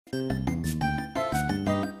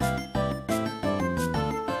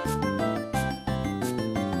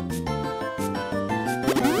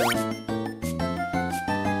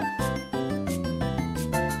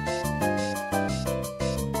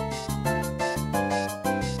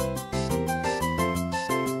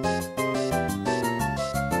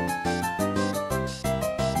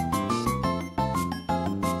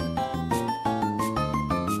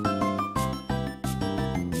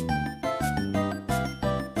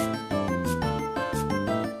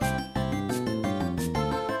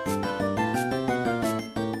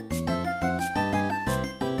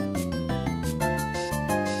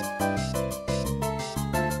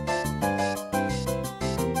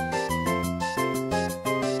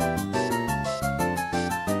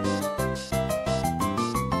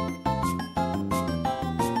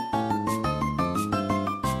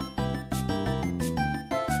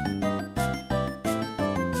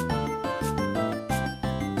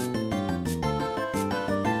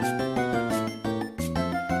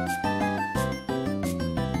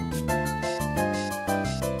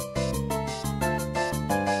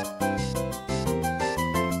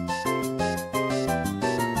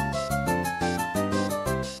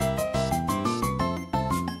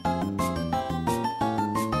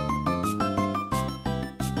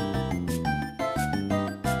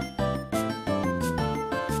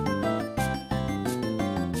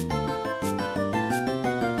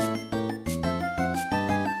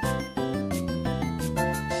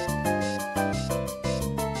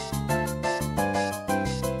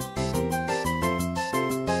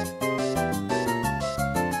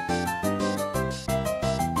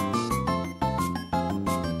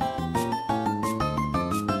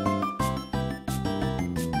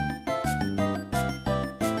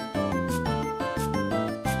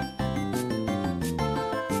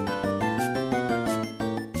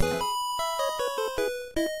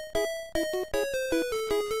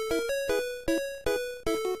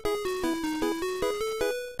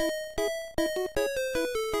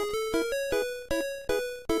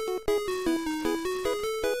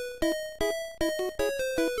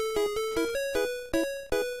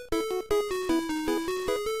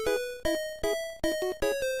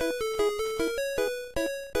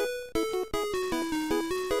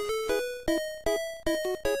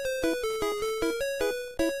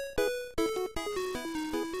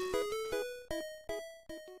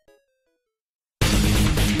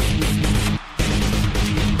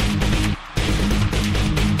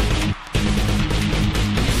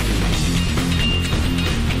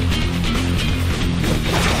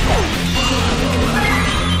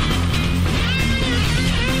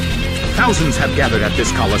Thousands have gathered at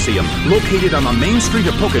this Coliseum, located on the main street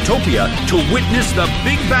of Poketopia, to witness the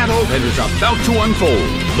big battle that is about to unfold.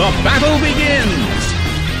 The battle begins!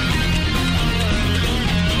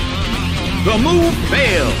 The move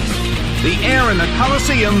fails. The air in the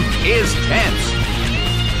Coliseum is tense.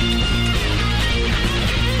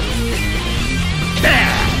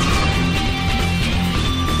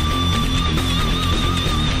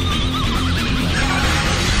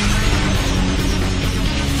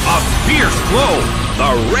 A fierce blow!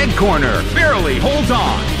 The red corner barely holds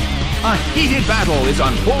on. A heated battle is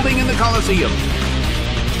unfolding in the Coliseum.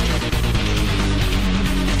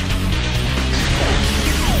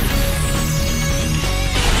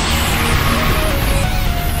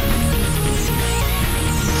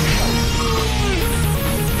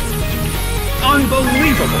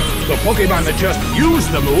 Unbelievable! The Pokemon that just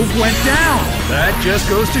used the move went down. That just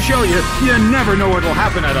goes to show you, you never know what'll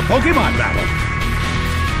happen at a Pokemon battle.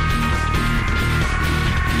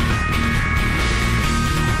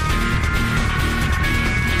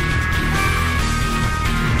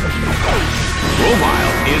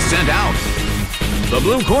 Grovyle is sent out. The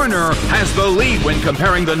blue corner has the lead when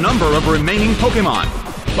comparing the number of remaining Pokemon.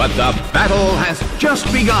 But the battle has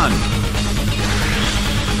just begun.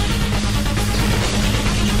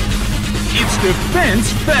 Its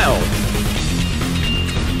defense fell.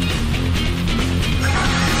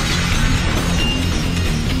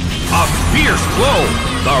 A fierce blow.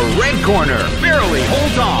 The red corner barely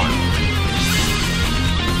holds on.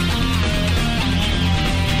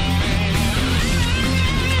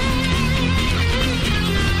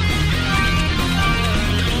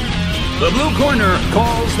 The blue corner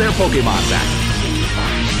calls their Pokemon back.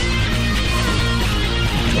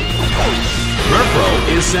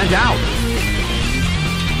 Murkrow is sent out.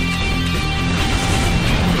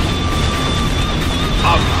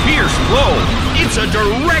 A fierce blow. It's a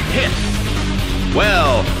direct hit.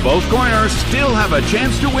 Well, both corners still have a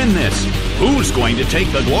chance to win this. Who's going to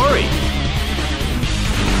take the glory?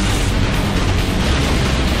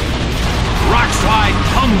 Rock slide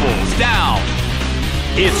tumble.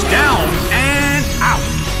 It's down and out.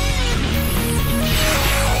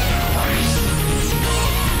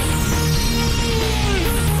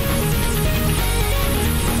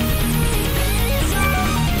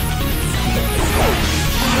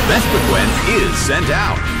 Vespiquen is sent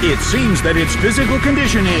out. It seems that its physical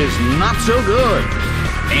condition is not so good.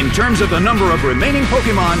 In terms of the number of remaining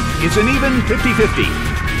Pokémon, it's an even 50-50.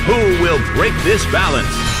 Who will break this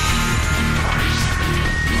balance?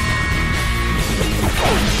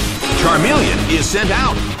 Charmeleon is sent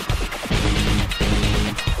out.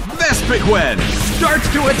 Vespiquen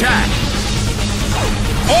starts to attack.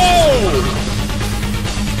 Oh!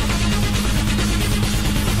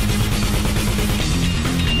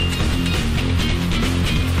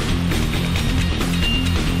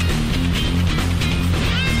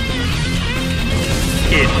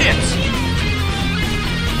 It hits.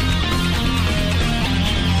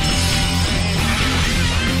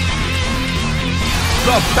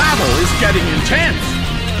 The battle is getting intense.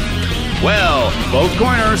 Well, both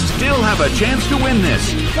corners still have a chance to win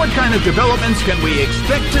this. What kind of developments can we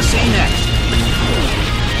expect to see next?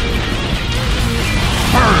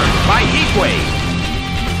 Burned by Heatwave.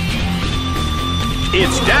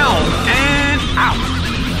 It's down and out.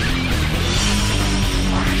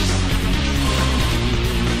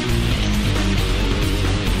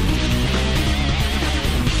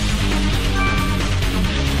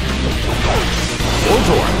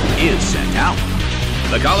 Voltorb is sent out.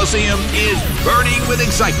 The Coliseum is burning with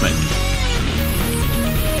excitement.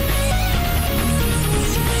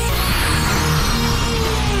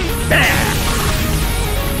 Bam!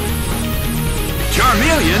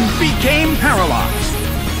 Charmeleon became paralyzed.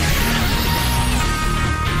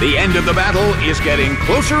 The end of the battle is getting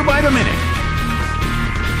closer by the minute.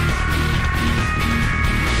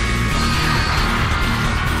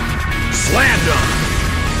 Slammed him.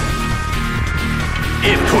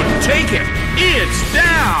 It couldn't take it. It's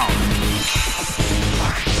down.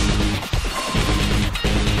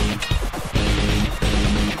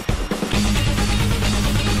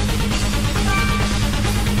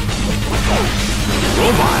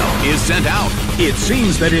 Grovyle is sent out. It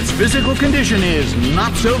seems that its physical condition is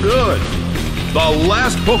not so good. The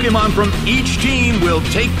last Pokémon from each team will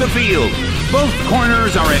take the field. Both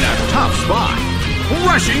corners are in a tough spot.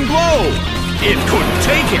 Rushing blow. It couldn't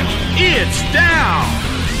take it. It's down!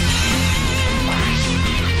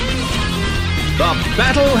 The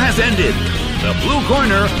battle has ended. The blue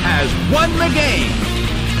corner has won the game.